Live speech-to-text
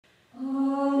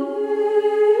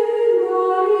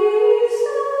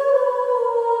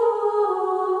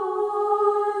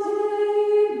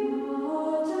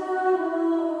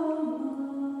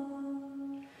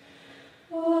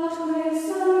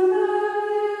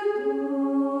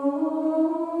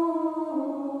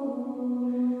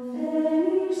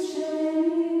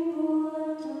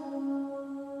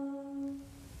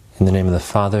In the name of the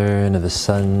Father, and of the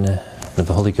Son, and of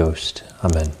the Holy Ghost.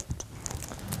 Amen.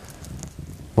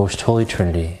 Most Holy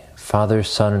Trinity, Father,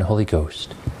 Son, and Holy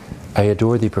Ghost, I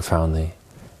adore Thee profoundly.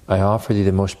 I offer Thee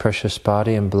the most precious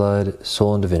body and blood,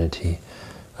 soul and divinity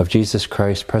of Jesus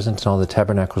Christ, present in all the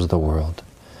tabernacles of the world,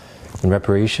 in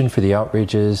reparation for the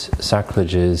outrages,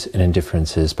 sacrileges, and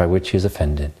indifferences by which He is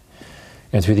offended,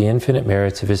 and through the infinite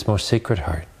merits of His most sacred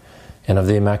heart, and of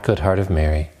the Immaculate Heart of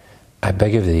Mary, I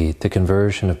beg of Thee the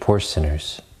conversion of poor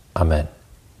sinners. Amen.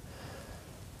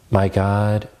 My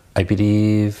God, I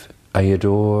believe, I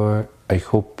adore, I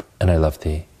hope, and I love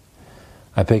Thee.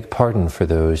 I beg pardon for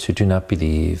those who do not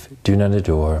believe, do not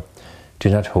adore,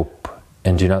 do not hope,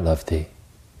 and do not love Thee.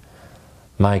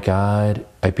 My God,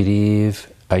 I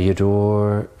believe, I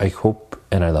adore, I hope,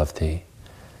 and I love Thee.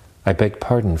 I beg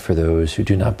pardon for those who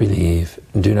do not believe,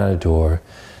 do not adore,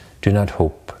 do not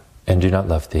hope, and do not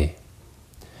love Thee.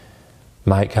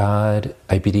 My God,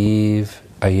 I believe,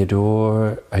 I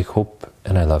adore, I hope,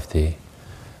 and I love Thee.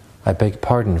 I beg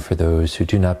pardon for those who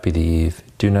do not believe,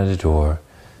 do not adore,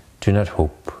 do not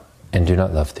hope, and do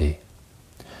not love Thee.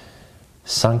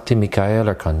 Sancte Michael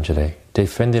Arcangele,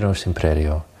 defende-nos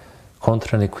imperio,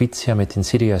 contra nequitiam et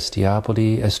insidias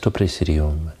diaboli esto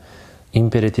presidium,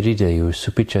 imperitri Deus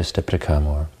supplices te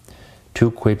precamur,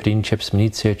 tuque princeps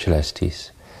militiae celestis,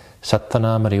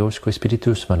 Satana Mariosque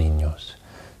Spiritus malignos,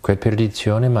 quae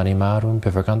perditionem animarum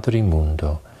pervergantur in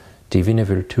mundo, divina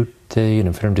virtute in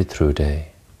infernum detrude.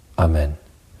 Amen.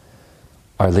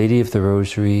 Our Lady of the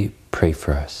Rosary, pray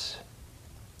for us.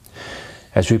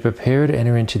 As we prepare to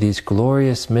enter into these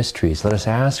glorious mysteries, let us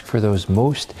ask for those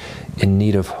most in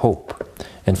need of hope,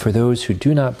 and for those who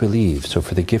do not believe, so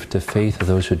for the gift of faith of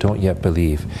those who don't yet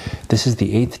believe. This is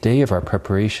the 8th day of our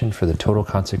preparation for the total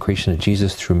consecration of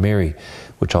Jesus through Mary,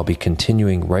 which I'll be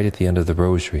continuing right at the end of the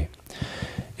Rosary.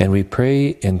 And we pray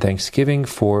in thanksgiving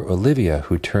for Olivia,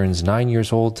 who turns 9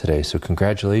 years old today. So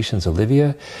congratulations,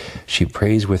 Olivia. She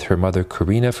prays with her mother,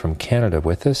 Karina, from Canada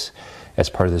with us as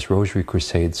part of this Rosary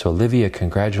Crusade. So Olivia,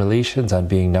 congratulations on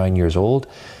being 9 years old.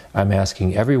 I'm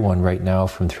asking everyone right now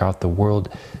from throughout the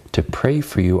world to pray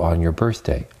for you on your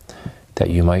birthday, that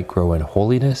you might grow in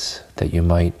holiness, that you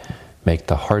might make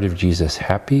the heart of Jesus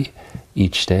happy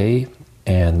each day,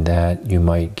 and that you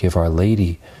might give Our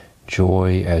Lady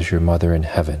joy as your mother in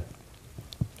heaven.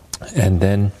 And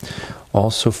then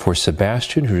also for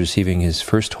Sebastian, who's receiving his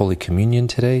first Holy Communion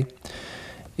today,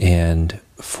 and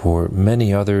for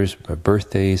many others,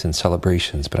 birthdays and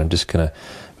celebrations, but I'm just going to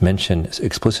mention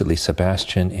explicitly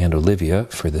Sebastian and Olivia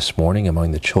for this morning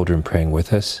among the children praying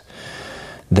with us.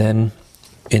 Then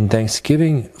in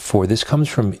thanksgiving for, this comes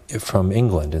from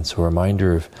England, and so a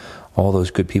reminder of all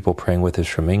those good people praying with us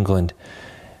from England.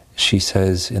 She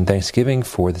says, in thanksgiving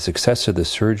for the success of the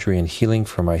surgery and healing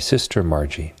for my sister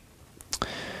Margie.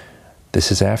 This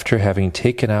is after having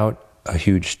taken out a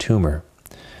huge tumor.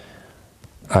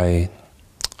 I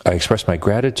express my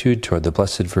gratitude toward the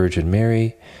Blessed Virgin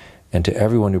Mary and to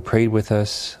everyone who prayed with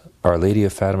us. Our Lady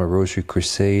of Fatima Rosary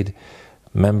Crusade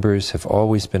members have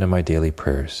always been in my daily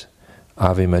prayers.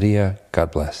 Ave Maria,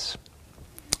 God bless.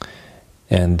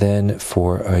 And then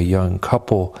for a young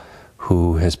couple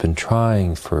who has been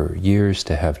trying for years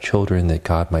to have children, that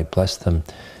God might bless them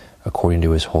according to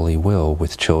His holy will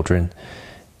with children.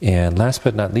 And last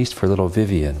but not least, for little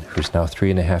Vivian, who's now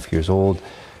 3.5 years old,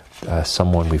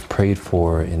 someone we've prayed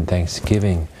for in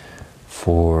thanksgiving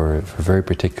for very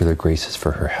particular graces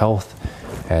for her health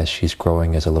as she's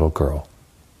growing as a little girl.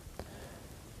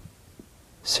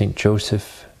 Saint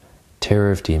Joseph,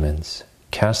 terror of demons,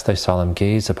 cast thy solemn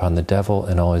gaze upon the devil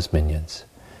and all his minions,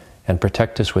 and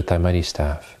protect us with thy mighty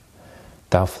staff.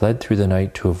 Thou fled through the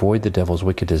night to avoid the devil's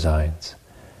wicked designs.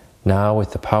 Now,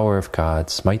 with the power of God,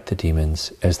 smite the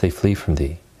demons as they flee from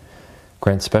thee.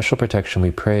 Grant special protection,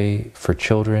 we pray, for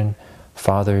children,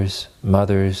 fathers,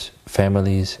 mothers,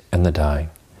 families, and the dying.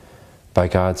 By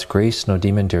God's grace, no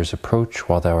demon dares approach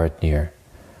while thou art near.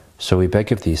 So we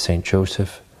beg of thee, Saint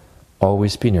Joseph,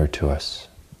 always be near to us.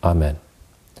 Amen.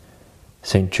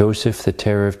 Saint Joseph, the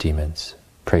terror of demons,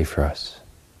 pray for us.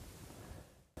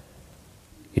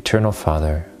 Eternal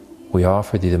Father, we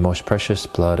offer Thee the most precious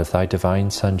blood of Thy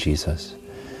divine Son, Jesus,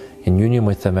 in union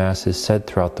with the Masses said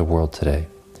throughout the world today,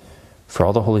 for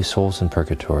all the holy souls in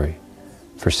purgatory,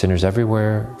 for sinners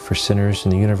everywhere, for sinners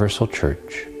in the universal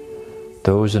Church,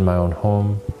 those in my own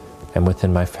home and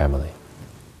within my family.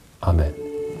 Amen.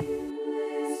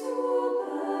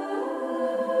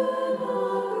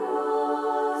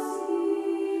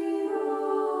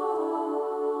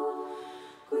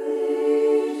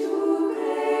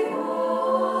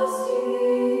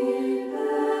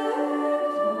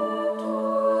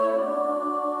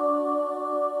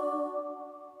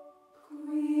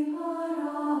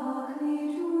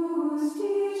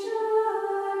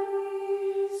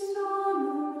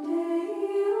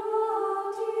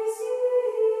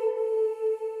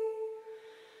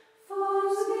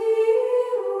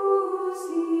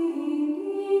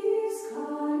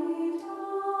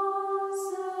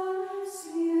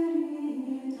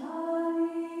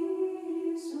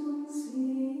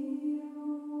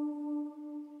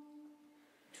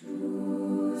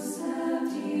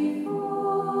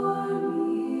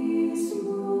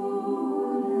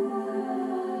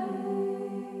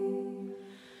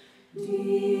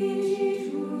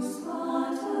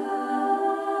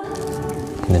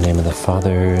 In the name of the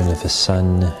Father, and of the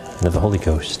Son, and of the Holy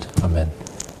Ghost. Amen.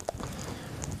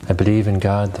 I believe in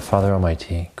God, the Father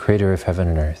Almighty, creator of heaven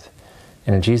and earth,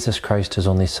 and in Jesus Christ, his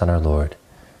only Son, our Lord,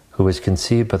 who was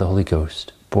conceived by the Holy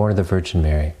Ghost, born of the Virgin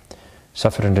Mary,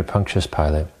 suffered under Pontius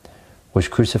Pilate, was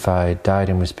crucified, died,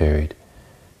 and was buried.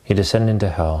 He descended into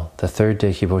hell. The third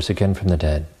day he rose again from the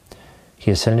dead.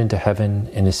 He ascended into heaven,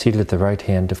 and is seated at the right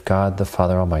hand of God, the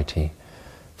Father Almighty.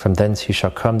 From thence he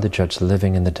shall come to judge the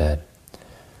living and the dead.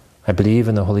 I believe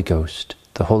in the Holy Ghost,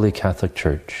 the Holy Catholic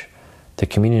Church, the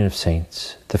communion of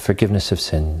saints, the forgiveness of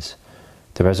sins,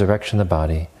 the resurrection of the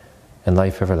body, and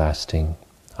life everlasting.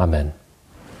 Amen.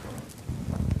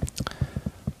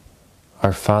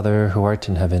 Our Father, who art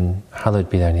in heaven,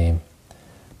 hallowed be thy name.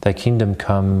 Thy kingdom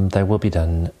come, thy will be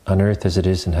done, on earth as it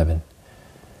is in heaven.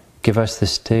 Give us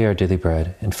this day our daily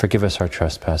bread, and forgive us our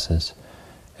trespasses,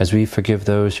 as we forgive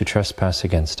those who trespass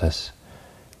against us.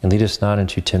 And lead us not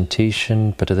into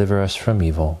temptation, but deliver us from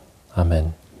evil.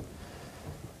 Amen.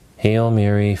 Hail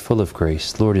Mary, full of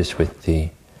grace, Lord is with thee.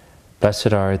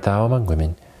 Blessed art thou among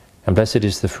women, and blessed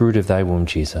is the fruit of thy womb,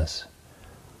 Jesus.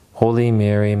 Holy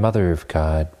Mary, Mother of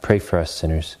God, pray for us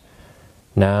sinners,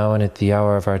 now and at the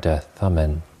hour of our death.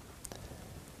 Amen.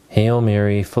 Hail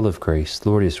Mary, full of grace,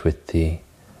 Lord is with thee.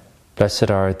 Blessed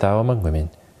art thou among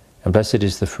women, and blessed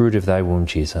is the fruit of thy womb,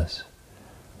 Jesus.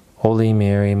 Holy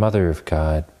Mary, Mother of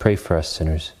God, pray for us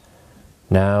sinners,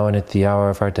 now and at the hour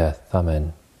of our death.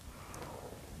 Amen.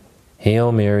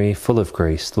 Hail Mary, full of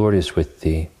grace, Lord is with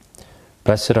thee.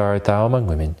 Blessed art thou among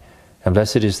women, and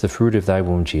blessed is the fruit of thy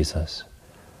womb, Jesus.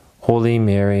 Holy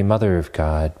Mary, Mother of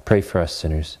God, pray for us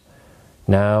sinners,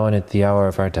 now and at the hour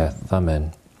of our death.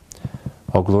 Amen.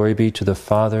 All glory be to the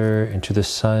Father, and to the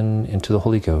Son, and to the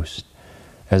Holy Ghost,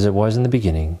 as it was in the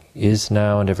beginning, is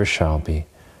now, and ever shall be,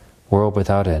 world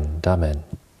without end. Amen.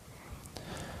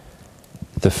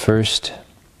 The first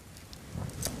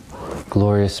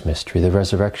glorious mystery, the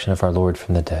resurrection of our Lord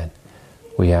from the dead.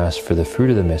 We ask for the fruit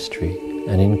of the mystery,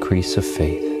 an increase of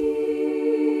faith.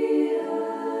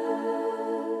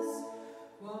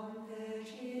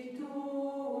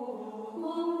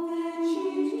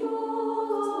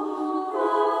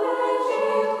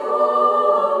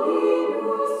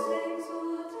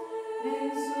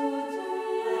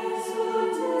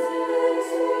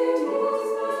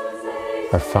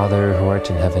 Our Father, who art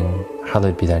in heaven,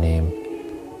 hallowed be thy name.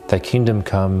 Thy kingdom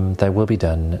come, thy will be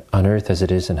done, on earth as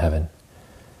it is in heaven.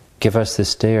 Give us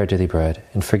this day our daily bread,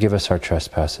 and forgive us our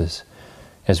trespasses,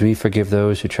 as we forgive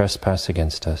those who trespass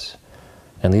against us.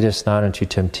 And lead us not into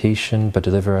temptation, but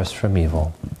deliver us from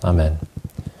evil. Amen.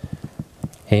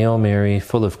 Hail Mary,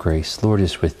 full of grace, Lord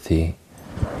is with thee.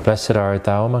 Blessed art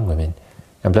thou among women,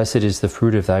 and blessed is the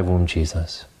fruit of thy womb,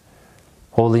 Jesus.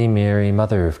 Holy Mary,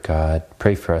 Mother of God,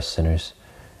 pray for us sinners,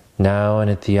 now and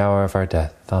at the hour of our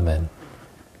death. Amen.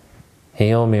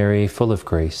 Hail Mary, full of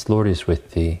grace, Lord is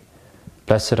with thee.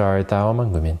 Blessed art thou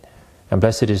among women, and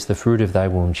blessed is the fruit of thy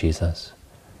womb, Jesus.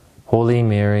 Holy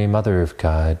Mary, Mother of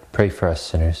God, pray for us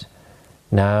sinners,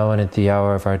 now and at the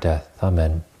hour of our death.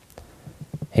 Amen.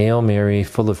 Hail Mary,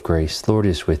 full of grace, Lord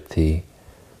is with thee.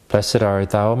 Blessed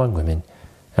art thou among women,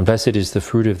 and blessed is the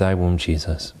fruit of thy womb,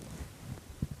 Jesus.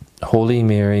 Holy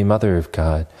Mary, Mother of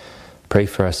God, pray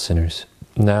for us sinners,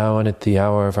 now and at the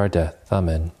hour of our death.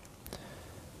 Amen.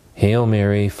 Hail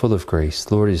Mary, full of grace,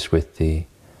 Lord is with thee.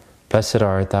 Blessed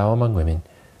art thou among women,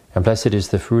 and blessed is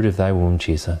the fruit of thy womb,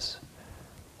 Jesus.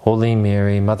 Holy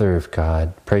Mary, Mother of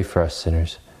God, pray for us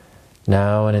sinners,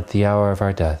 now and at the hour of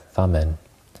our death. Amen.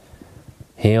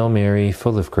 Hail Mary,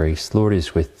 full of grace, Lord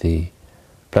is with thee.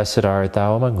 Blessed art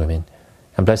thou among women,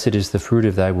 and blessed is the fruit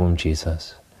of thy womb,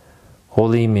 Jesus.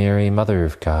 Holy Mary, Mother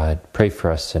of God, pray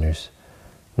for us sinners,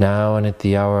 now and at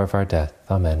the hour of our death.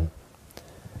 Amen.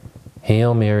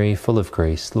 Hail Mary, full of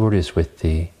grace, Lord is with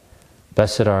thee.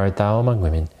 Blessed art thou among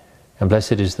women, and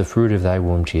blessed is the fruit of thy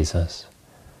womb, Jesus.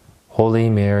 Holy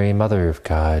Mary, Mother of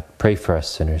God, pray for us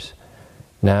sinners,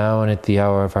 now and at the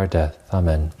hour of our death.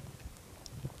 Amen.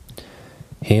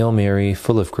 Hail Mary,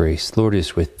 full of grace, Lord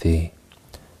is with thee.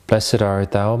 Blessed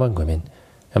art thou among women,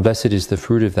 and blessed is the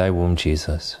fruit of thy womb,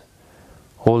 Jesus.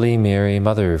 Holy Mary,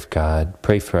 Mother of God,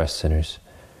 pray for us sinners,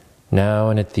 now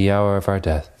and at the hour of our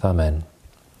death. Amen.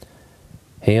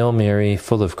 Hail Mary,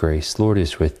 full of grace, Lord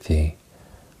is with thee.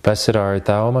 Blessed art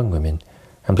thou among women,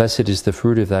 and blessed is the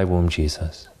fruit of thy womb,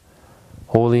 Jesus.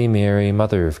 Holy Mary,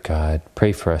 Mother of God,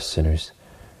 pray for us sinners,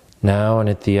 now and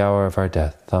at the hour of our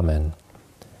death. Amen.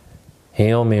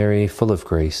 Hail Mary, full of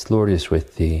grace, Lord is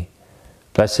with thee.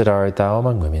 Blessed art thou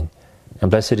among women,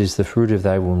 and blessed is the fruit of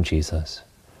thy womb, Jesus.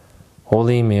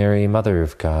 Holy Mary, Mother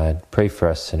of God, pray for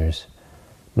us sinners,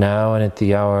 now and at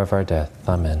the hour of our death.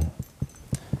 Amen.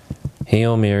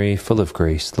 Hail Mary, full of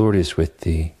grace, Lord is with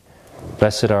thee.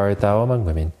 Blessed art thou among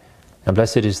women, and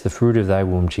blessed is the fruit of thy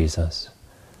womb, Jesus.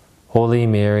 Holy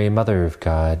Mary, Mother of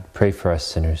God, pray for us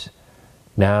sinners,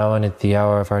 now and at the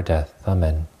hour of our death.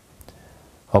 Amen.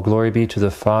 All glory be to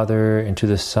the Father, and to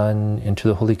the Son, and to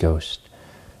the Holy Ghost,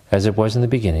 as it was in the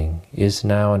beginning, is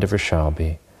now, and ever shall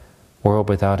be, world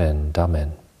without end.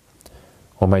 Amen.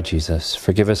 O my Jesus,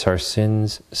 forgive us our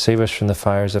sins, save us from the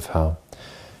fires of hell,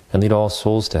 and lead all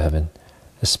souls to heaven,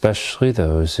 especially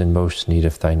those in most need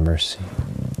of thine mercy.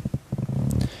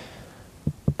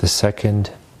 The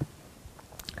second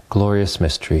glorious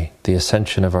mystery, the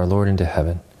ascension of our Lord into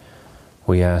heaven.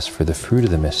 We ask for the fruit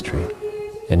of the mystery,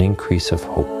 an increase of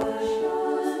hope.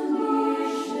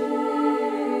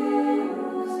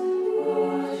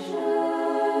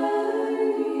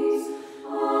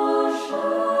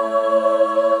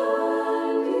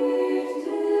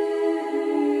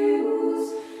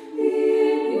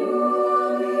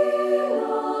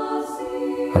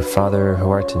 Our Father, who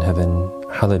art in heaven,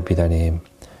 hallowed be thy name.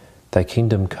 Thy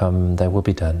kingdom come, thy will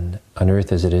be done, on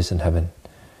earth as it is in heaven.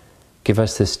 Give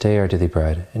us this day our daily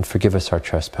bread, and forgive us our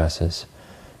trespasses,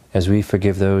 as we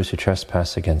forgive those who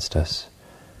trespass against us.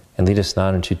 And lead us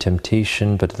not into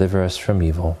temptation, but deliver us from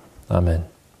evil. Amen.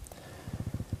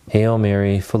 Hail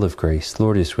Mary, full of grace,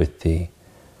 Lord is with thee.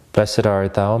 Blessed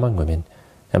art thou among women,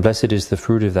 and blessed is the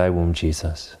fruit of thy womb,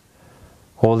 Jesus.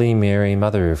 Holy Mary,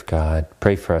 Mother of God,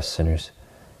 pray for us sinners,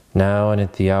 now and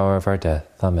at the hour of our death.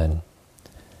 Amen.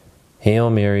 Hail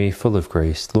Mary, full of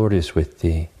grace, Lord is with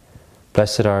thee.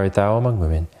 Blessed art thou among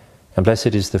women, and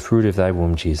blessed is the fruit of thy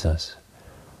womb, Jesus.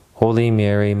 Holy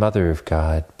Mary, Mother of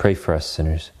God, pray for us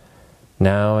sinners,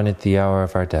 now and at the hour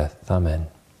of our death. Amen.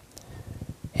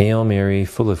 Hail Mary,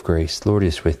 full of grace, Lord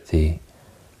is with thee.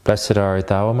 Blessed art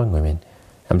thou among women,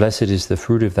 and blessed is the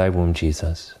fruit of thy womb,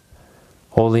 Jesus.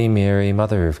 Holy Mary,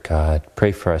 Mother of God,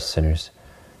 pray for us sinners,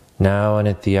 now and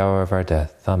at the hour of our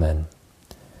death. Amen.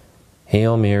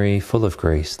 Hail Mary, full of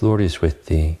grace, Lord is with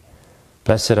thee.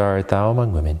 Blessed art thou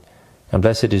among women, and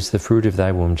blessed is the fruit of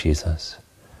thy womb, Jesus.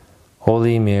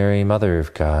 Holy Mary, Mother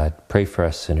of God, pray for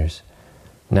us sinners,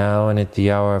 now and at the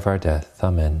hour of our death.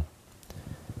 Amen.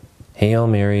 Hail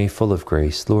Mary, full of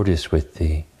grace, Lord is with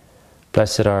thee.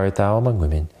 Blessed art thou among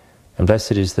women, and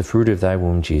blessed is the fruit of thy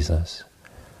womb, Jesus.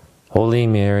 Holy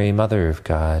Mary, Mother of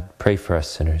God, pray for us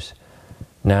sinners,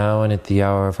 now and at the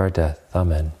hour of our death.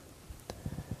 Amen.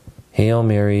 Hail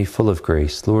Mary, full of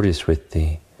grace, Lord is with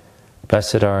thee.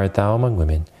 Blessed art thou among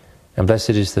women, and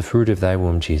blessed is the fruit of thy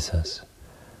womb, Jesus.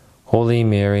 Holy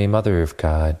Mary, Mother of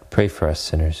God, pray for us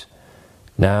sinners,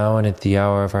 now and at the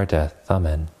hour of our death.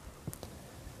 Amen.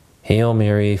 Hail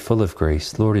Mary, full of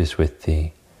grace, Lord is with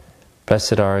thee.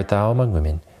 Blessed art thou among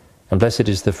women, and blessed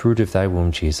is the fruit of thy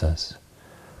womb, Jesus.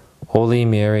 Holy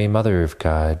Mary, Mother of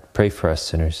God, pray for us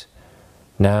sinners,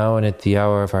 now and at the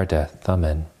hour of our death.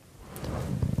 Amen.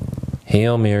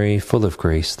 Hail Mary, full of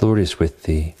grace, Lord is with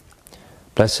thee.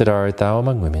 Blessed art thou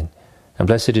among women, and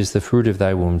blessed is the fruit of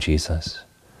thy womb, Jesus.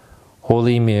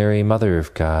 Holy Mary, Mother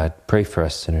of God, pray for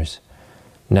us sinners,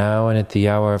 now and at the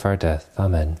hour of our death.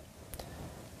 Amen.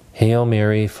 Hail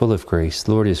Mary, full of grace,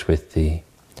 Lord is with thee.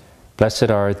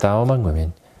 Blessed art thou among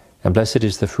women, and blessed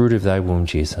is the fruit of thy womb,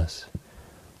 Jesus.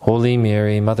 Holy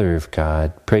Mary, Mother of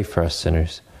God, pray for us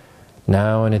sinners,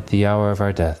 now and at the hour of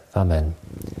our death. Amen.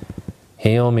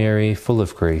 Hail Mary, full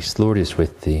of grace, Lord is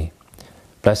with thee.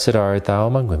 Blessed art thou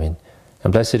among women,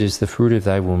 and blessed is the fruit of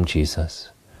thy womb, Jesus.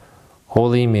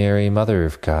 Holy Mary, Mother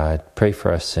of God, pray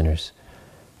for us sinners,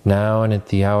 now and at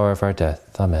the hour of our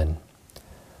death. Amen.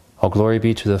 All glory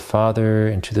be to the Father,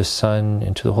 and to the Son,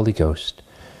 and to the Holy Ghost,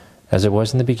 as it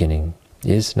was in the beginning,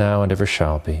 is now, and ever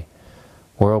shall be,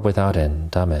 world without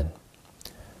end. Amen.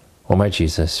 O my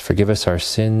Jesus, forgive us our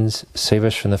sins, save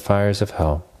us from the fires of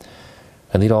hell,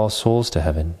 and lead all souls to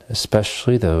heaven,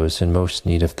 especially those in most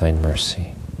need of thine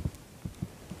mercy.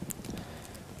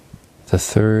 The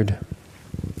third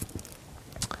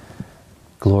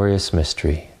glorious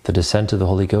mystery, the descent of the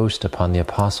Holy Ghost upon the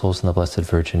apostles and the Blessed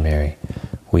Virgin Mary.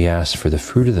 We ask for the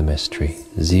fruit of the mystery,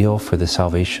 zeal for the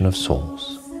salvation of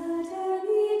souls.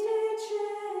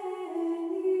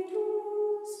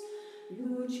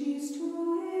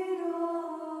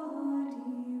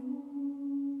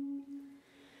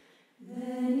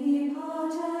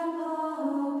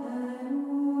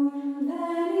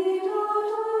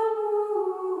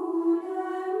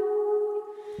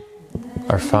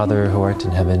 Our Father, who art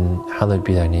in heaven, hallowed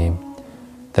be thy name.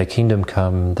 Thy kingdom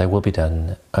come, thy will be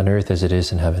done, on earth as it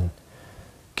is in heaven.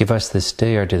 Give us this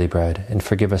day our daily bread, and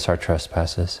forgive us our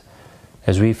trespasses,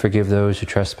 as we forgive those who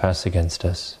trespass against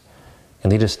us.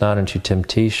 And lead us not into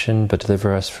temptation, but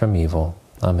deliver us from evil.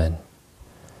 Amen.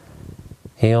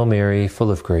 Hail Mary, full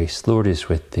of grace, Lord is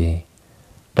with thee.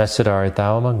 Blessed art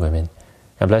thou among women,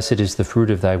 and blessed is the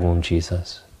fruit of thy womb,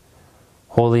 Jesus.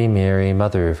 Holy Mary,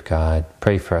 Mother of God,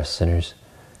 pray for us sinners,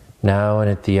 now and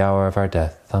at the hour of our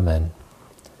death. Amen.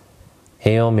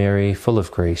 Hail Mary, full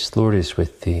of grace, Lord is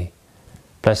with thee.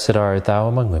 Blessed art thou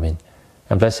among women,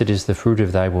 and blessed is the fruit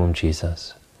of thy womb,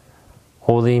 Jesus.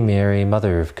 Holy Mary,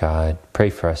 Mother of God, pray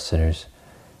for us sinners,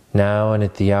 now and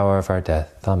at the hour of our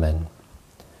death. Amen.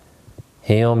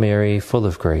 Hail Mary, full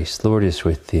of grace, Lord is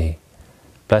with thee.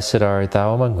 Blessed art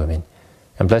thou among women,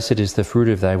 and blessed is the fruit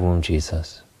of thy womb,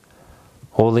 Jesus.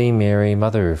 Holy Mary,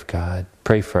 Mother of God,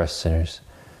 pray for us sinners,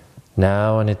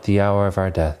 now and at the hour of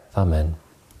our death. Amen.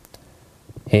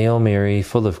 Hail Mary,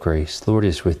 full of grace, Lord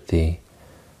is with thee.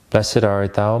 Blessed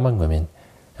art thou among women,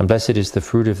 and blessed is the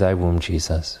fruit of thy womb,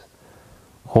 Jesus.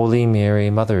 Holy Mary,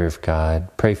 Mother of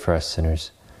God, pray for us sinners,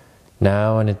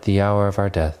 now and at the hour of our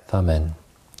death. Amen.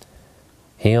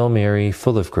 Hail Mary,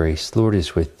 full of grace, Lord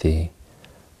is with thee.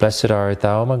 Blessed art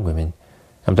thou among women,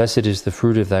 and blessed is the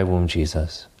fruit of thy womb,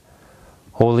 Jesus.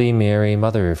 Holy Mary,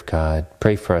 Mother of God,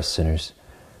 pray for us sinners,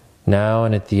 now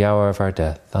and at the hour of our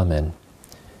death. Amen.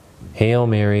 Hail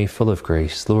Mary, full of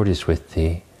grace, Lord is with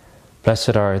thee.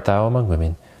 Blessed art thou among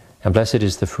women, and blessed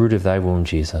is the fruit of thy womb,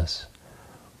 Jesus.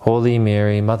 Holy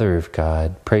Mary, Mother of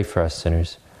God, pray for us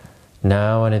sinners,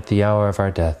 now and at the hour of our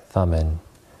death. Amen.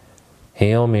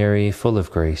 Hail Mary, full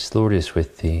of grace, Lord is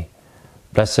with thee.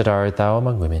 Blessed art thou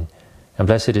among women, and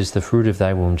blessed is the fruit of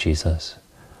thy womb, Jesus.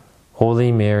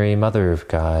 Holy Mary, Mother of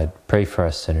God, pray for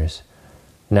us sinners,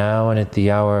 now and at the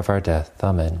hour of our death.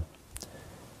 Amen.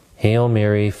 Hail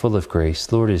Mary, full of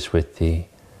grace, Lord is with thee.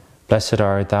 Blessed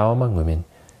art thou among women,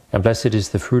 and blessed is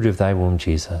the fruit of thy womb,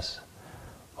 Jesus.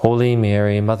 Holy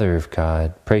Mary, Mother of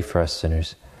God, pray for us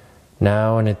sinners,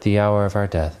 now and at the hour of our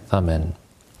death. Amen.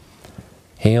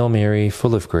 Hail Mary,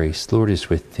 full of grace, Lord is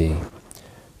with thee.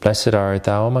 Blessed art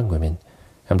thou among women,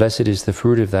 and blessed is the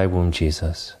fruit of thy womb,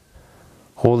 Jesus.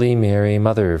 Holy Mary,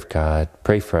 Mother of God,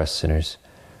 pray for us sinners,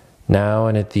 now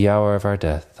and at the hour of our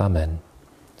death. Amen.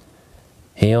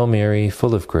 Hail Mary,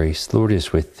 full of grace, Lord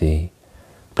is with thee.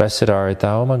 Blessed art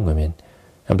thou among women,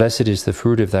 and blessed is the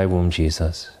fruit of thy womb,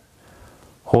 Jesus.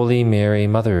 Holy Mary,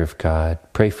 Mother of God,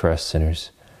 pray for us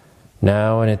sinners,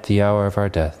 now and at the hour of our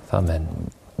death. Amen.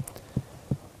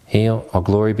 Hail, all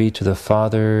glory be to the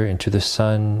Father, and to the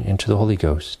Son, and to the Holy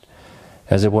Ghost,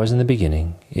 as it was in the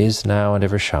beginning, is now, and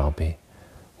ever shall be,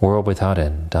 world without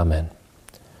end. Amen.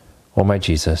 O my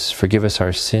Jesus, forgive us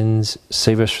our sins,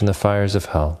 save us from the fires of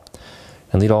hell,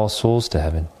 and lead all souls to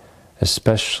heaven,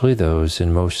 especially those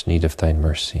in most need of thy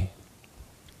mercy.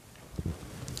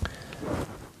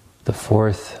 The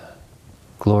fourth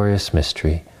glorious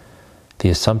mystery, the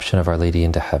Assumption of Our Lady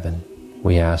into heaven.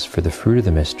 We ask for the fruit of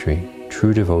the mystery,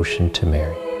 true devotion to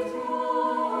Mary.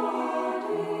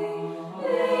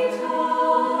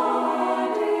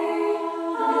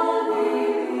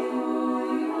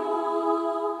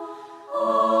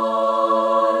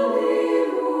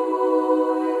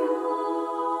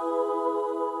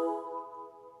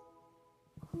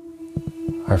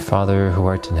 Our Father, who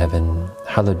art in heaven,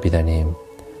 hallowed be thy name.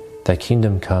 Thy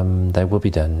kingdom come, thy will be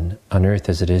done, on earth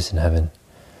as it is in heaven.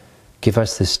 Give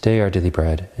us this day our daily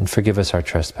bread, and forgive us our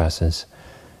trespasses,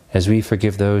 as we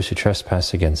forgive those who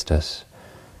trespass against us.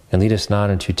 And lead us not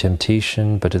into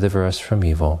temptation, but deliver us from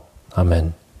evil.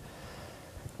 Amen.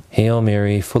 Hail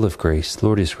Mary, full of grace,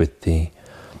 Lord is with thee.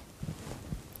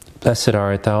 Blessed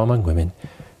art thou among women,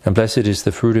 and blessed is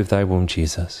the fruit of thy womb,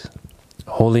 Jesus.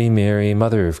 Holy Mary,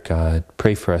 Mother of God,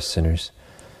 pray for us sinners,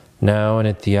 now and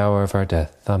at the hour of our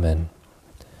death. Amen.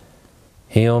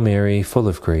 Hail Mary, full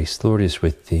of grace, Lord is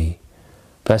with thee.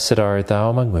 Blessed art thou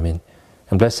among women,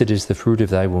 and blessed is the fruit of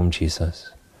thy womb,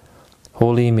 Jesus.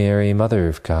 Holy Mary, Mother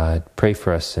of God, pray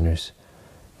for us sinners,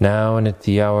 now and at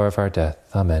the hour of our death.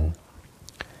 Amen.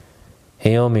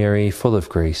 Hail Mary, full of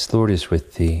grace, Lord is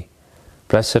with thee.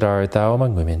 Blessed art thou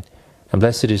among women, and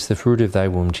blessed is the fruit of thy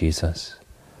womb, Jesus.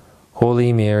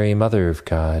 Holy Mary, Mother of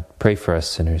God, pray for us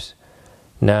sinners,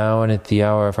 now and at the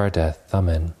hour of our death.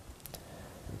 Amen.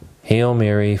 Hail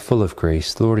Mary, full of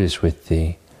grace, Lord is with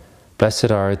thee.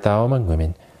 Blessed art thou among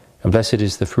women, and blessed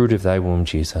is the fruit of thy womb,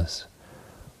 Jesus.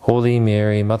 Holy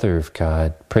Mary, Mother of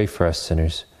God, pray for us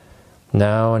sinners,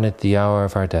 now and at the hour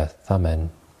of our death.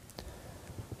 Amen.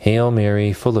 Hail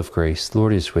Mary, full of grace,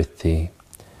 Lord is with thee.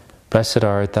 Blessed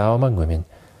art thou among women,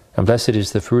 and blessed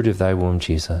is the fruit of thy womb,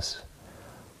 Jesus.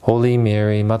 Holy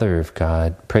Mary, Mother of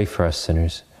God, pray for us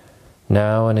sinners,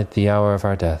 now and at the hour of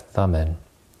our death. Amen.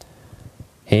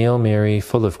 Hail Mary,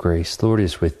 full of grace, Lord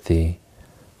is with thee.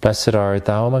 Blessed art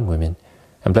thou among women,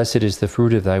 and blessed is the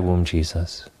fruit of thy womb,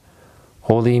 Jesus.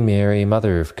 Holy Mary,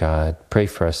 Mother of God, pray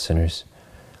for us sinners,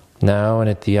 now and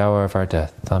at the hour of our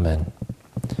death. Amen.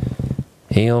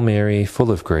 Hail Mary,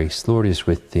 full of grace, Lord is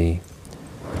with thee.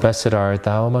 Blessed art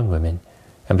thou among women,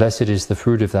 and blessed is the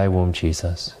fruit of thy womb,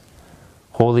 Jesus.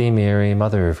 Holy Mary,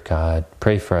 Mother of God,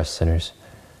 pray for us sinners,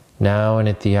 now and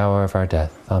at the hour of our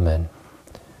death. Amen.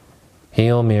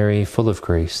 Hail Mary, full of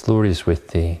grace, Lord is with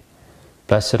thee.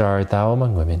 Blessed art thou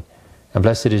among women, and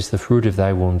blessed is the fruit of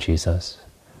thy womb, Jesus.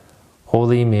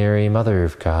 Holy Mary, Mother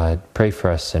of God, pray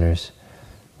for us sinners,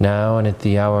 now and at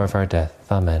the hour of our death.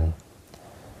 Amen.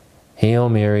 Hail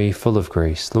Mary, full of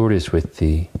grace, Lord is with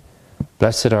thee.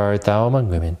 Blessed art thou among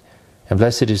women, and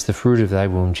blessed is the fruit of thy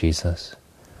womb, Jesus.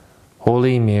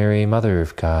 Holy Mary, Mother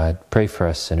of God, pray for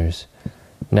us sinners,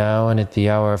 now and at the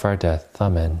hour of our death.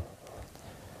 Amen.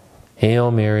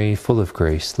 Hail Mary, full of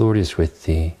grace, Lord is with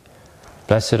thee.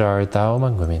 Blessed art thou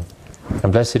among women,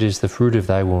 and blessed is the fruit of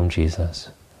thy womb, Jesus.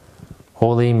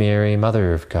 Holy Mary,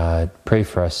 Mother of God, pray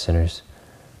for us sinners,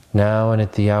 now and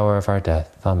at the hour of our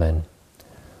death. Amen.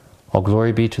 All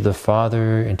glory be to the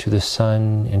Father, and to the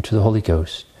Son, and to the Holy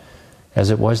Ghost,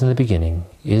 as it was in the beginning,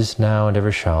 is now, and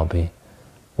ever shall be,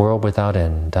 world without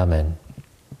end. Amen.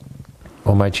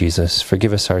 O my Jesus,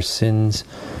 forgive us our sins,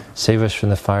 save us from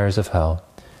the fires of hell,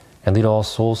 and lead all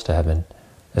souls to heaven,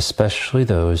 especially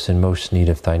those in most need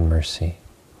of thine mercy.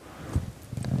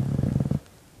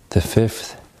 The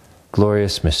fifth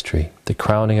glorious mystery, the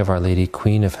crowning of Our Lady,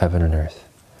 Queen of heaven and earth.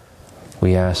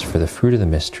 We ask for the fruit of the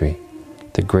mystery,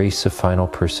 the grace of final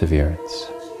perseverance.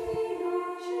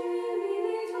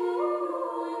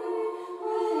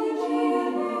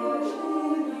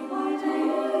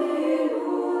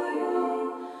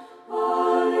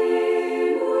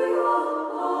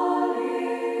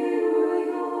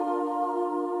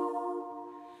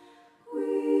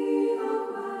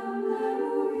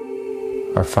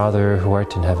 Our Father, who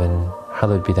art in heaven,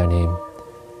 hallowed be thy name.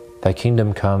 Thy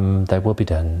kingdom come, thy will be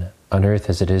done, on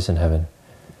earth as it is in heaven.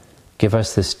 Give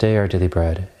us this day our daily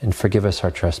bread, and forgive us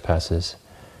our trespasses,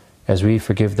 as we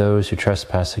forgive those who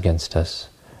trespass against us.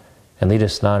 And lead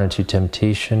us not into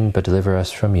temptation, but deliver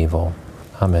us from evil.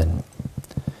 Amen.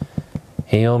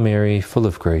 Hail Mary, full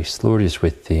of grace, Lord is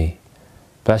with thee.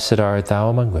 Blessed art thou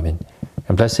among women,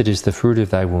 and blessed is the fruit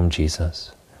of thy womb,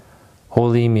 Jesus.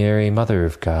 Holy Mary, Mother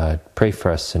of God, pray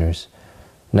for us sinners,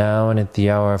 now and at the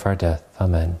hour of our death.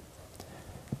 Amen.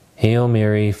 Hail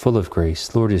Mary, full of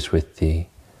grace, Lord is with thee.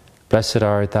 Blessed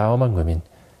art thou among women,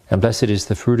 and blessed is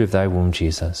the fruit of thy womb,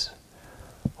 Jesus.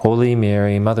 Holy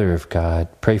Mary, Mother of God,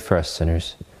 pray for us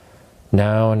sinners,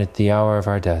 now and at the hour of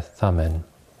our death. Amen.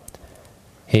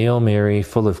 Hail Mary,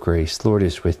 full of grace, Lord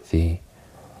is with thee.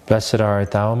 Blessed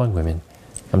art thou among women,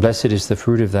 and blessed is the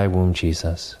fruit of thy womb,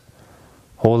 Jesus.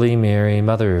 Holy Mary,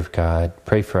 Mother of God,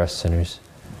 pray for us sinners,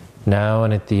 now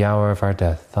and at the hour of our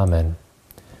death. Amen.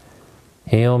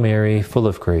 Hail Mary, full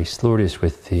of grace, Lord is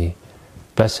with thee.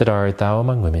 Blessed art thou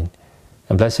among women,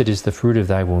 and blessed is the fruit of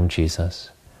thy womb,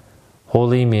 Jesus.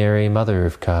 Holy Mary, Mother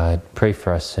of God, pray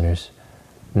for us sinners,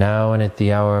 now and at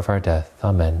the hour of our death.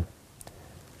 Amen.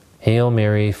 Hail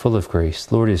Mary, full of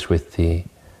grace, Lord is with thee.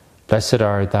 Blessed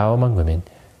art thou among women,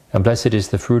 and blessed is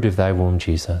the fruit of thy womb,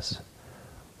 Jesus.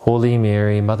 Holy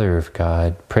Mary, Mother of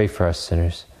God, pray for us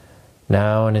sinners,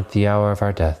 now and at the hour of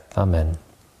our death. Amen.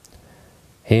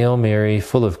 Hail Mary,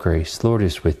 full of grace, Lord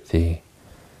is with thee.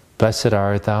 Blessed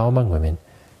art thou among women,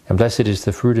 and blessed is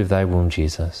the fruit of thy womb,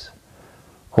 Jesus.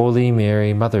 Holy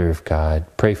Mary, Mother of God,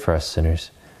 pray for us sinners,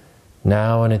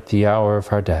 now and at the hour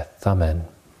of our death. Amen.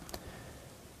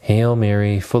 Hail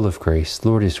Mary, full of grace,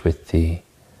 Lord is with thee.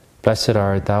 Blessed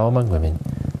art thou among women,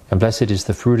 and blessed is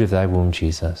the fruit of thy womb,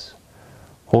 Jesus.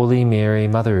 Holy Mary,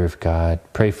 Mother of God,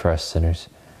 pray for us sinners,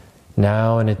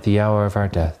 now and at the hour of our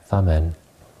death. Amen.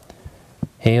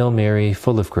 Hail Mary,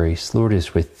 full of grace, Lord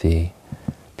is with thee.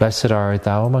 Blessed art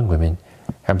thou among women,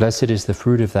 and blessed is the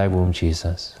fruit of thy womb,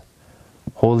 Jesus.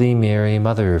 Holy Mary,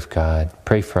 Mother of God,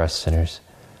 pray for us sinners,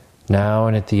 now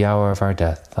and at the hour of our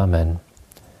death. Amen.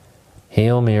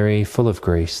 Hail Mary, full of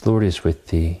grace, Lord is with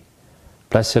thee.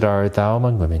 Blessed art thou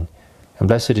among women, and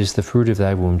blessed is the fruit of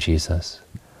thy womb, Jesus.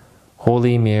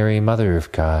 Holy Mary, Mother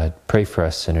of God, pray for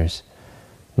us sinners,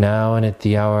 now and at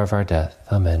the hour of our death.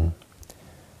 Amen.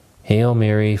 Hail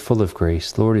Mary, full of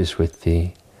grace, Lord is with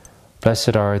thee.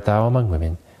 Blessed art thou among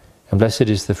women, and blessed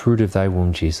is the fruit of thy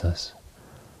womb, Jesus.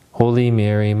 Holy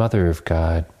Mary, Mother of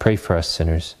God, pray for us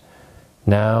sinners,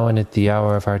 now and at the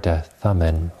hour of our death.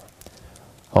 Amen.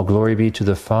 All glory be to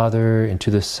the Father, and to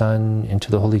the Son, and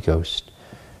to the Holy Ghost,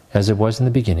 as it was in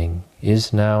the beginning,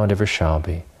 is now, and ever shall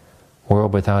be,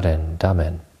 world without end.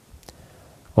 Amen.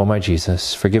 O my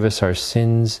Jesus, forgive us our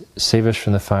sins, save us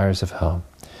from the fires of hell,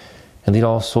 and lead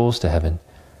all souls to heaven,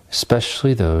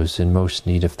 especially those in most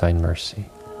need of thy mercy.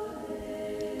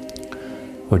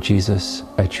 O Jesus,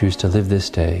 I choose to live this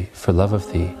day for love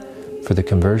of thee, for the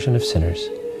conversion of sinners,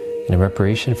 and in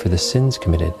reparation for the sins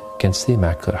committed against the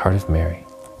Immaculate Heart of Mary.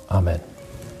 Amen.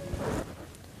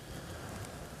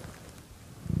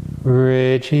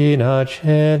 Regina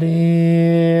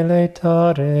Caeli,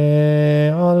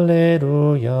 laetare,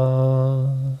 alleluia.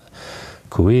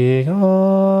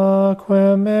 Quia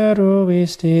quem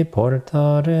meruisti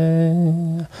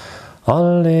portare,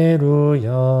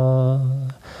 alleluia.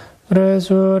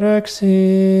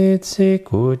 Resurrexit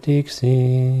sicut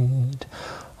dixit,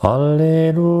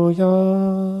 alleluia.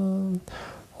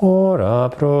 Ora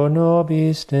pro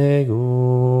nobis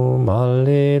Deum,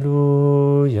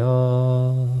 alleluia.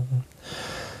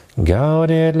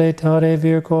 Gaudet laetare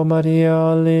Virgo Maria,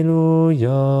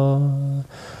 alleluia.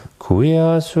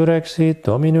 Quia surrexit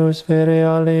Dominus vere,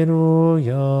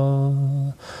 alleluia.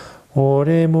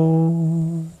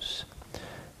 Oremus.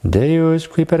 Deus,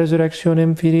 qui per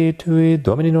resurrectionem Filii Tui,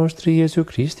 Domini nostri Iesu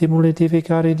Christi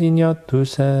multificare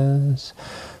dignatus es,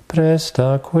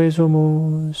 presta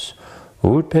quesumus,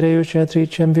 ut per eius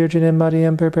genetricem Virginem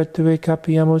Mariam perpetue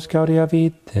capiamus gaudia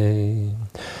vitae,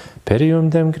 per ium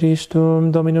dem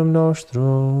Christum Dominum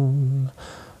nostrum.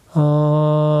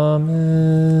 Amen.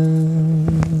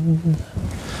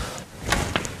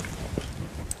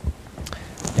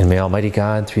 And may Almighty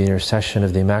God, through the intercession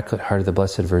of the Immaculate Heart of the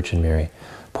Blessed Virgin Mary,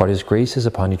 pour His graces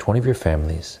upon each one of your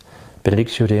families.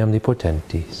 Benedictio Dei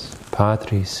Omnipotentis,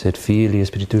 Patris et Filii et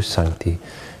Spiritus Sancti,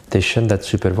 descendat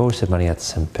super vos et maniat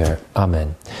semper.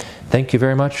 Amen. Thank you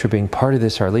very much for being part of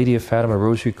this Our Lady of Fatima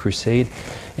Rosary Crusade.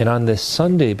 And on this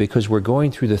Sunday, because we're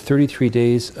going through the 33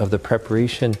 days of the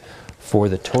preparation for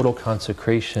the total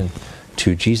consecration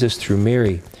to Jesus through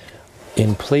Mary,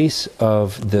 in place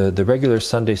of the regular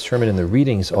Sunday sermon and the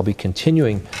readings, I'll be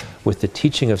continuing with the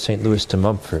teaching of St. Louis de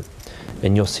Montfort.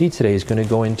 And you'll see today he's going to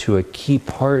go into a key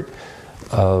part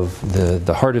of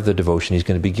the heart of the devotion. He's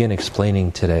going to begin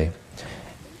explaining today.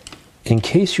 In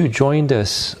case you joined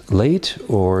us late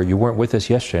or you weren't with us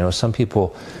yesterday, I know some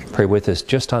people pray with us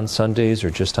just on Sundays or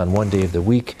just on one day of the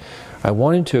week. I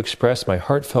wanted to express my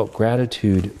heartfelt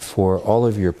gratitude for all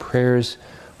of your prayers,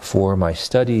 for my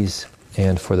studies,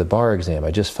 and for the bar exam.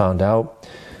 I just found out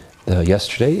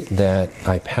yesterday that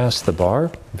I passed the bar.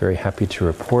 I'm very happy to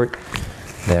report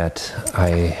that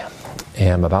I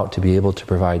am about to be able to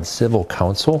provide civil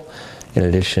counsel in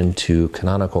addition to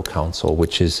canonical counsel,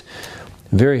 which is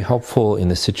very helpful in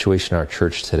the situation in our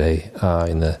church today.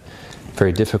 In the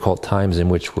very difficult times in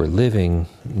which we're living,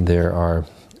 there are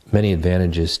many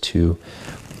advantages to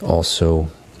also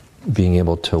being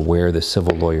able to wear the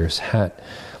civil lawyer's hat,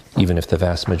 even if the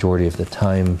vast majority of the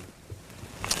time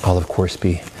I'll of course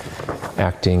be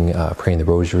acting, praying the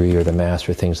rosary or the Mass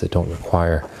or things that don't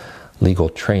require legal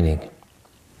training.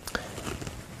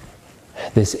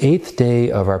 This 8th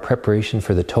day of our preparation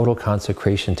for the total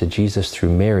consecration to Jesus through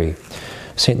Mary,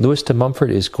 St. Louis de Montfort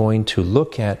is going to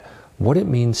look at what it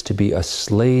means to be a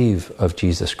slave of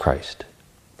Jesus Christ.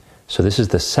 So this is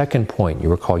the second point. You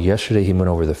recall yesterday he went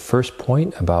over the first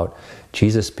point about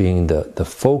Jesus being the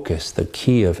focus, the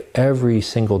key of every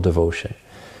single devotion.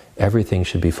 Everything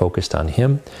should be focused on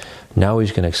Him. Now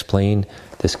he's going to explain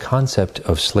this concept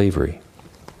of slavery.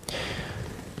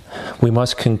 We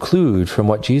must conclude from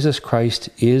what Jesus Christ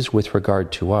is with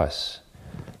regard to us,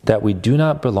 that we do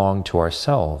not belong to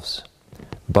ourselves,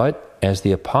 but, as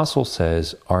the Apostle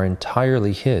says, are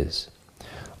entirely His,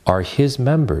 are His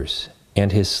members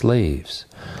and His slaves,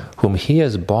 whom He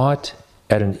has bought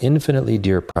at an infinitely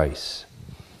dear price,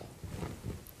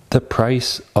 the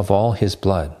price of all His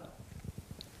blood.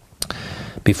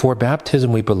 Before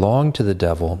baptism, we belonged to the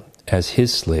devil as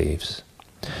his slaves,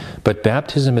 but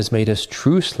baptism has made us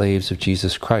true slaves of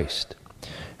Jesus Christ,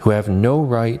 who have no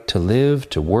right to live,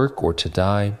 to work, or to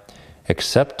die,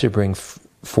 except to bring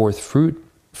forth fruit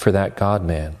for that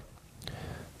God-man,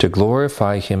 to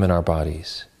glorify Him in our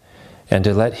bodies, and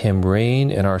to let Him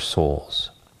reign in our souls,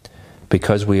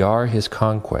 because we are His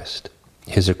conquest,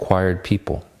 His acquired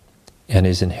people, and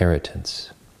His inheritance.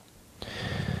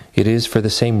 It is for the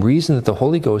same reason that the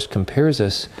Holy Ghost compares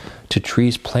us to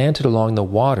trees planted along the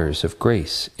waters of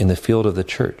grace in the field of the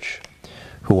church,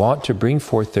 who ought to bring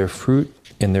forth their fruit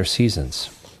in their seasons,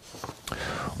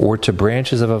 or to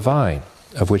branches of a vine,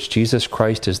 of which Jesus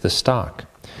Christ is the stock,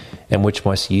 and which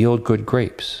must yield good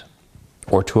grapes,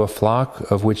 or to a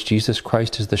flock of which Jesus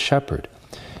Christ is the shepherd,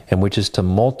 and which is to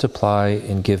multiply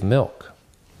and give milk,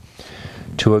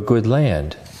 to a good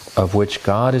land, of which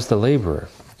God is the laborer,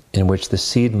 in which the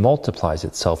seed multiplies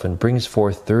itself and brings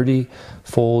forth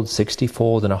 30-fold,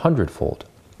 60-fold, and 100-fold.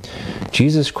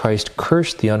 Jesus Christ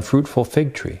cursed the unfruitful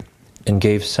fig tree and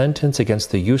gave sentence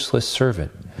against the useless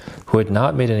servant who had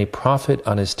not made any profit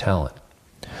on his talent.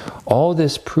 All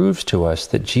this proves to us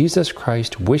that Jesus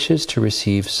Christ wishes to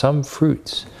receive some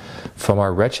fruits from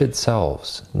our wretched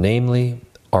selves, namely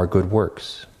our good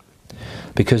works,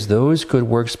 because those good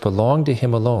works belong to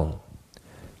him alone.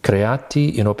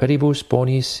 Creati in operibus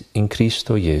bonis in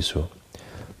Christo Jesu,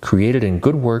 created in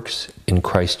good works in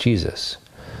Christ Jesus,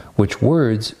 which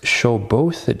words show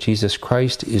both that Jesus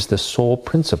Christ is the sole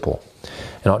principle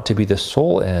and ought to be the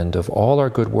sole end of all our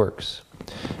good works,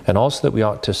 and also that we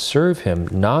ought to serve him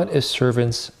not as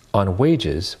servants on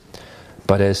wages,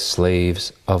 but as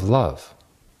slaves of love.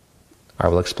 I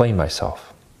will explain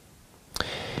myself.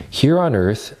 Here on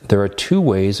earth, there are two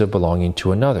ways of belonging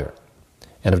to another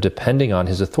and of depending on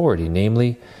his authority,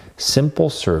 namely simple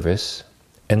service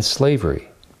and slavery.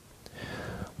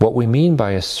 What we mean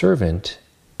by a servant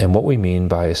and what we mean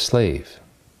by a slave.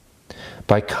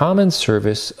 By common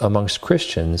service amongst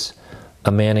Christians,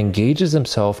 a man engages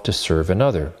himself to serve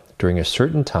another during a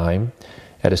certain time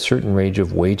at a certain range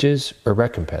of wages or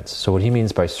recompense. So what he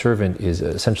means by servant is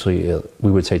essentially,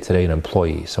 we would say today, an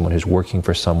employee, someone who's working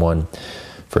for someone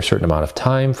for a certain amount of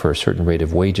time, for a certain rate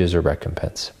of wages or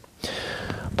recompense.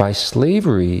 By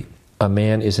slavery, a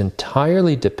man is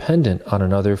entirely dependent on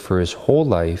another for his whole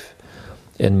life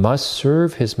and must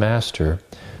serve his master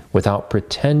without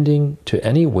pretending to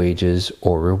any wages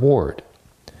or reward,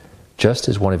 just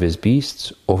as one of his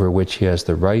beasts over which he has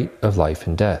the right of life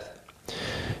and death.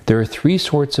 There are three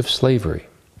sorts of slavery: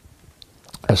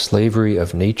 a slavery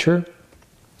of nature,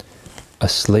 a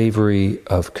slavery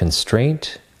of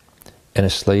constraint, and a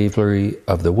slavery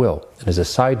of the will. And as a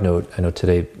side note, I know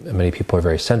today many people are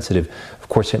very sensitive. Of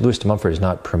course, St. Louis de Montfort is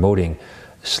not promoting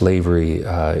slavery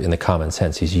in the common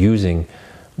sense. He's using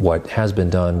what has been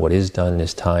done, what is done in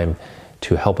his time,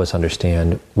 to help us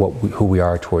understand who we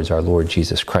are towards our Lord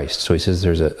Jesus Christ. So he says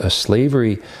there's a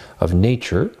slavery of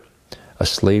nature, a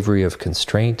slavery of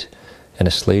constraint, and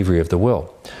a slavery of the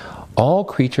will. All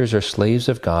creatures are slaves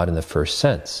of God in the first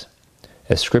sense.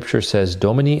 As Scripture says,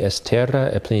 Domini est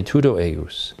terra e plenitudo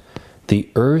eius. The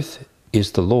earth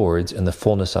is the Lord's and the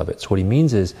fullness of it. So what he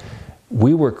means is,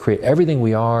 we were created, everything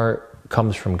we are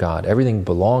comes from God. Everything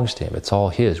belongs to him. It's all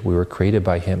his. We were created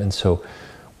by him, and so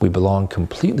we belong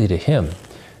completely to him.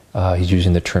 He's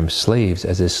using the term slaves,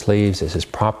 as his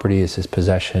property, as his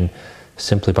possession,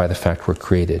 simply by the fact we're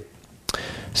created.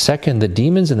 Second, the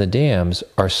demons and the damned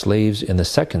are slaves in the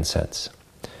second sense.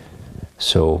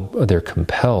 So they're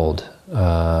compelled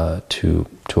to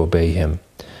obey him.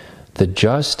 The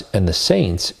just and the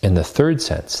saints in the third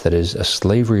sense, that is, a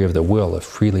slavery of the will, of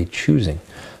freely choosing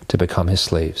to become his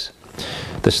slaves.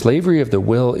 The slavery of the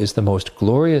will is the most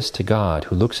glorious to God,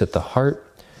 who looks at the heart,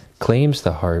 claims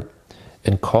the heart,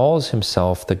 and calls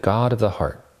himself the God of the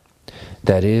heart,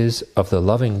 that is, of the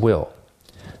loving will,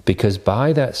 because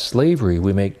by that slavery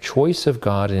we make choice of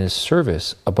God and his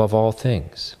service above all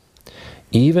things,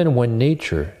 even when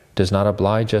nature does not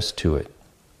oblige us to it.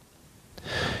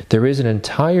 There is an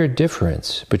entire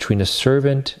difference between a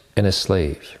servant and a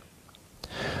slave.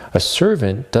 A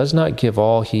servant does not give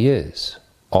all he is,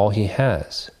 all he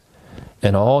has,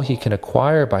 and all he can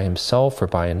acquire by himself or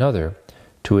by another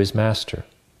to his master.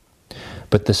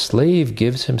 But the slave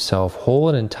gives himself whole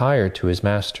and entire to his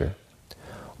master,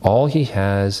 all he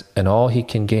has and all he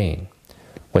can gain,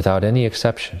 without any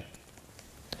exception.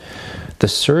 The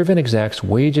servant exacts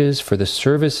wages for the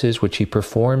services which he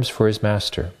performs for his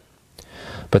master,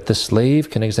 but the slave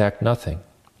can exact nothing.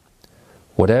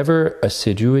 Whatever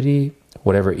assiduity,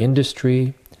 whatever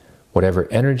industry, whatever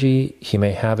energy he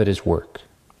may have at his work,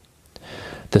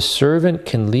 the servant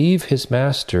can leave his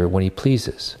master when he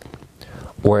pleases,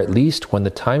 or at least when the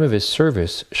time of his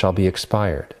service shall be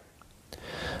expired.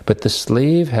 But the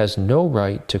slave has no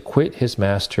right to quit his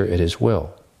master at his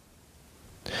will.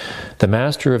 The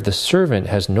master of the servant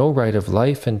has no right of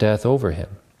life and death over him,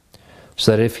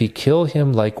 so that if he kill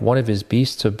him like one of his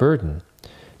beasts of burden,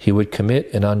 he would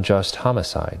commit an unjust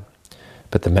homicide.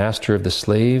 But the master of the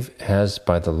slave has,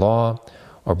 by the law,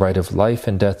 a right of life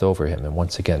and death over him. And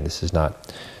once again, this is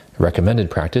not a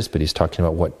recommended practice, but he's talking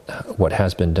about what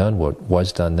has been done, what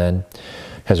was done then.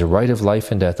 Has a right of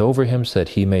life and death over him, so that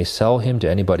he may sell him to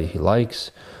anybody he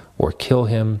likes, or kill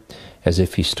him, as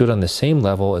if he stood on the same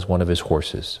level as one of his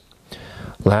horses.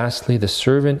 Lastly, the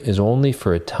servant is only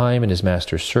for a time in his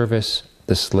master's service,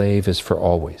 the slave is for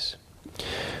always.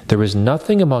 There is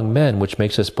nothing among men which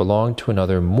makes us belong to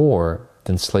another more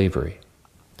than slavery.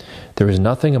 There is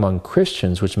nothing among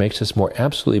Christians which makes us more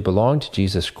absolutely belong to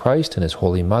Jesus Christ and his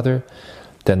Holy Mother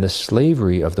than the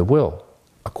slavery of the will,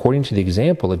 according to the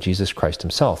example of Jesus Christ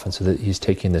himself. And so that he's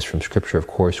taking this from Scripture, of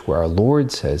course, where our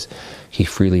Lord says he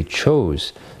freely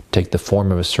chose to take the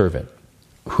form of a servant,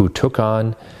 who took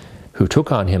on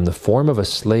him the form of a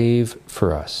slave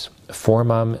for us.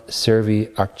 Formam servi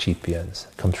accipiens,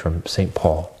 comes from St.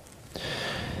 Paul.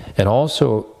 And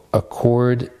also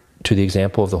accord to the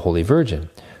example of the Holy Virgin,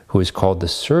 who is called the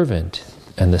servant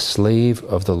and the slave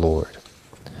of the Lord.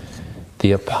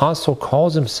 The apostle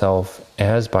calls himself,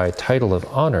 as by a title of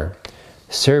honor,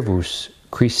 servus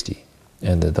Christi,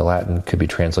 and the Latin could be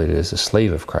translated as a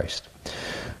slave of Christ.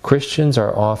 Christians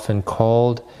are often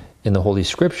called in the Holy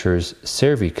Scriptures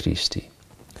servi Christi,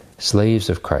 slaves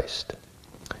of Christ.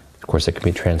 Of course, that can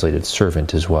be translated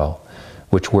servant as well,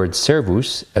 which word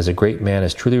servus, as a great man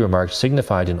has truly remarked,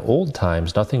 signified in old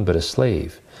times nothing but a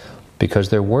slave, because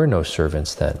there were no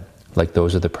servants then, like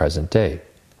those of the present day.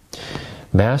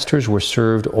 Masters were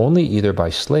served only either by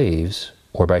slaves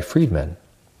or by freedmen.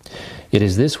 It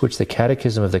is this which the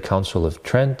Catechism of the Council of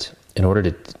Trent, in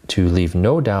order to leave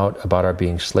no doubt about our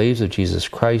being slaves of Jesus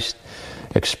Christ,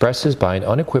 expresses by an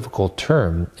unequivocal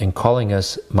term in calling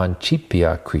us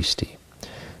mancipia Christi,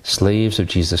 slaves of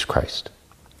Jesus Christ.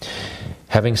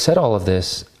 Having said all of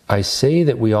this, I say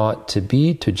that we ought to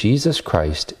be to Jesus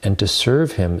Christ and to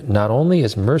serve him not only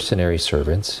as mercenary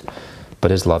servants,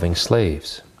 but as loving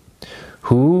slaves,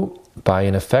 who, by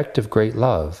an effect of great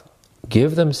love,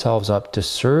 give themselves up to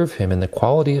serve him in the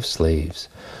quality of slaves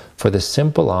for the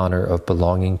simple honor of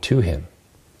belonging to him.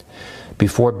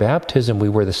 Before baptism, we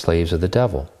were the slaves of the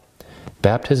devil.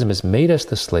 Baptism has made us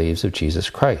the slaves of Jesus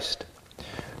Christ.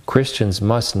 Christians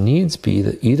must needs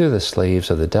be either the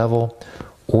slaves of the devil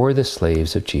or the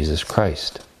slaves of Jesus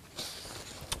Christ.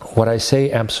 What I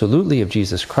say absolutely of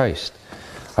Jesus Christ,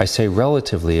 I say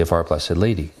relatively of our Blessed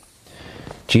Lady.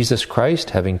 Jesus Christ,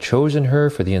 having chosen her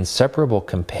for the inseparable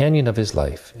companion of his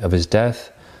life, of his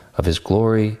death, of his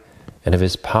glory, and of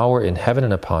his power in heaven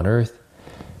and upon earth,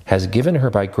 has given her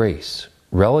by grace,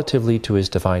 relatively to his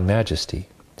divine majesty,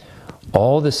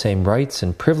 all the same rights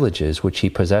and privileges which he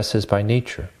possesses by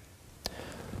nature.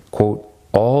 Quote,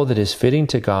 all that is fitting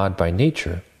to God by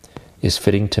nature is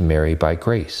fitting to Mary by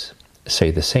grace,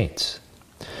 say the saints.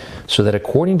 So that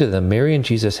according to them, Mary and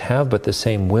Jesus have but the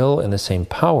same will and the same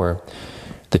power.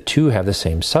 The two have the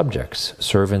same subjects,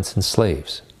 servants and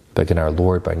slaves, but again, our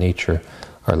Lord by nature,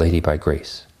 our Lady by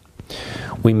grace.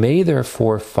 We may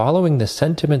therefore, following the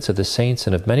sentiments of the saints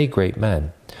and of many great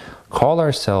men, call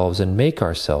ourselves and make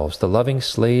ourselves the loving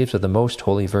slaves of the Most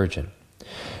Holy Virgin,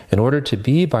 in order to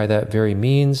be by that very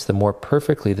means the more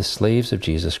perfectly the slaves of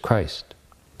Jesus Christ.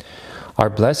 Our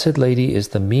Blessed Lady is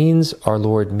the means our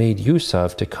Lord made use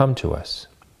of to come to us.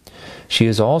 She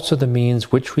is also the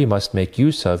means which we must make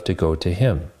use of to go to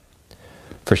him.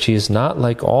 For she is not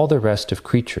like all the rest of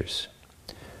creatures,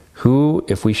 who,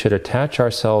 if we should attach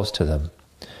ourselves to them,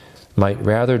 might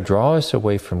rather draw us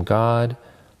away from God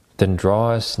than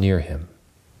draw us near him.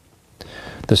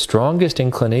 The strongest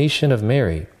inclination of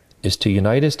Mary is to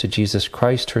unite us to Jesus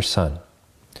Christ, her Son.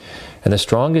 And the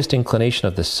strongest inclination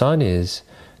of the Son is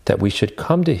that we should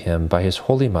come to him by his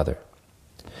Holy Mother.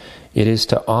 It is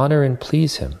to honor and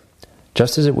please him,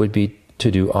 just as it would be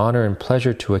to do honor and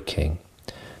pleasure to a king,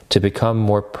 to become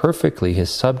more perfectly his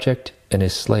subject and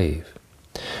his slave,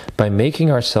 by making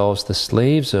ourselves the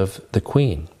slaves of the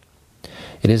Queen.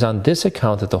 It is on this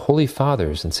account that the Holy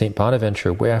Fathers, and St.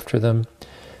 Bonaventure after them,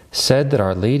 said that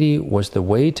Our Lady was the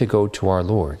way to go to our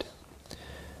Lord.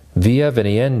 Via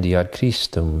veniendi ad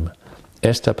Christum,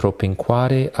 esta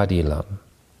propinquare ad illam.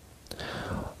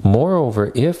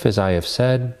 Moreover, if, as I have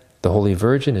said, the Holy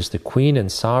Virgin is the Queen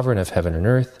and Sovereign of heaven and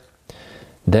earth,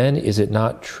 then is it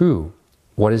not true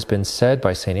what has been said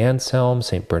by St. Anselm,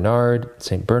 St. Bernard,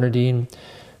 St. Bernardine,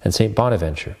 and St.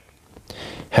 Bonaventure?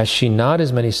 Has she not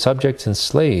as many subjects and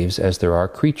slaves as there are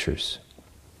creatures?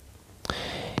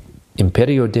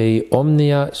 Imperio Dei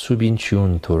omnia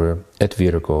subinciuntur et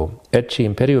Virgo, ecce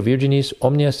imperio Virginis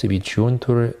omnia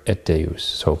subinciuntur et Deus.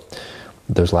 So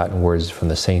those Latin words from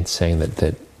the saints saying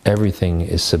that everything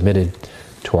is submitted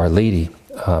to Our Lady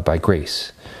by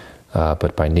grace,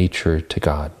 but by nature to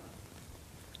God.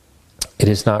 It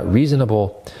is not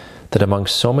reasonable that among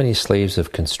so many slaves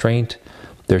of constraint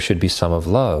there should be some of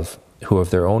love, who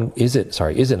of their own, is it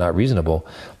not reasonable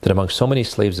that among so many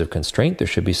slaves of constraint there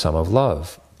should be some of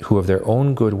love, who of their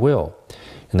own good will,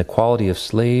 in the quality of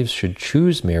slaves, should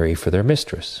choose Mary for their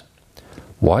mistress?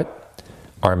 What?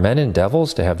 Are men and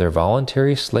devils to have their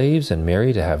voluntary slaves, and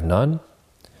Mary to have none?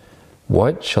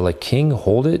 What, shall a king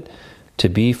hold it to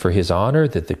be for his honor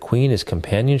that the Queen, his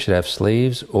companion, should have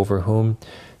slaves over whom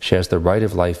she has the right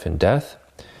of life and death,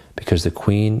 because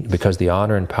the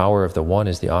honor and power of the one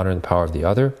is the honor and power of the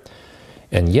other.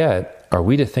 And yet, are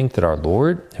we to think that our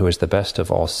Lord, who is the best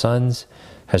of all sons,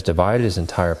 has divided his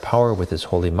entire power with his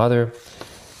Holy Mother,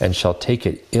 and shall take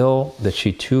it ill that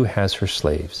she too has her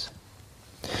slaves?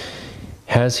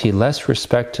 Has he less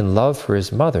respect and love for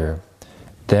his mother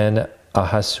than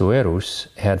Ahasuerus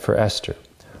had for Esther,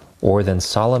 or than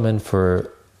Solomon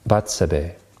for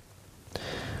Bathsheba?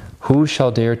 Who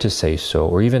shall dare to say so,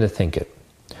 or even to think it?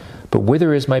 But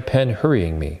whither is my pen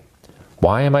hurrying me?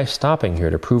 Why am I stopping here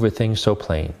to prove a thing so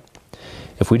plain?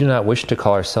 If we do not wish to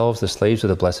call ourselves the slaves of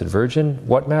the Blessed Virgin,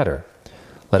 what matter?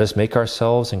 Let us make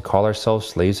ourselves and call ourselves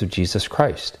slaves of Jesus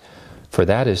Christ, for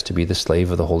that is to be the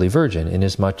slave of the Holy Virgin,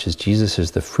 inasmuch as Jesus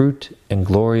is the fruit and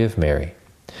glory of Mary.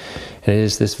 And it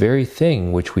is this very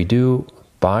thing which we do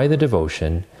by the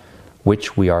devotion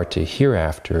which we are to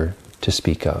hereafter to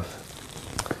speak of.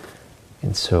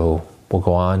 And so we'll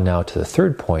go on now to the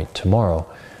third point tomorrow,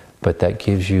 but that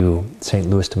gives you St.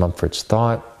 Louis de Montfort's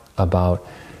thought about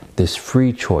this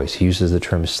free choice. He uses the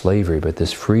term slavery, but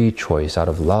this free choice out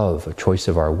of love, a choice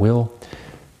of our will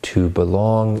to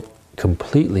belong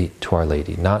completely to Our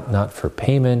Lady, not for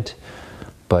payment,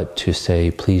 but to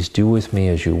say, please do with me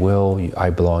as you will. I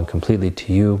belong completely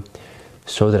to you,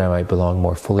 so that I might belong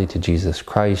more fully to Jesus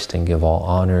Christ and give all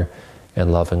honor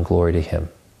and love and glory to him.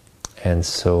 And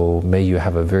so may you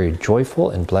have a very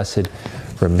joyful and blessed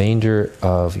remainder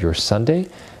of your Sunday,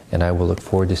 and I will look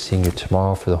forward to seeing you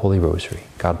tomorrow for the Holy Rosary.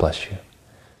 God bless you.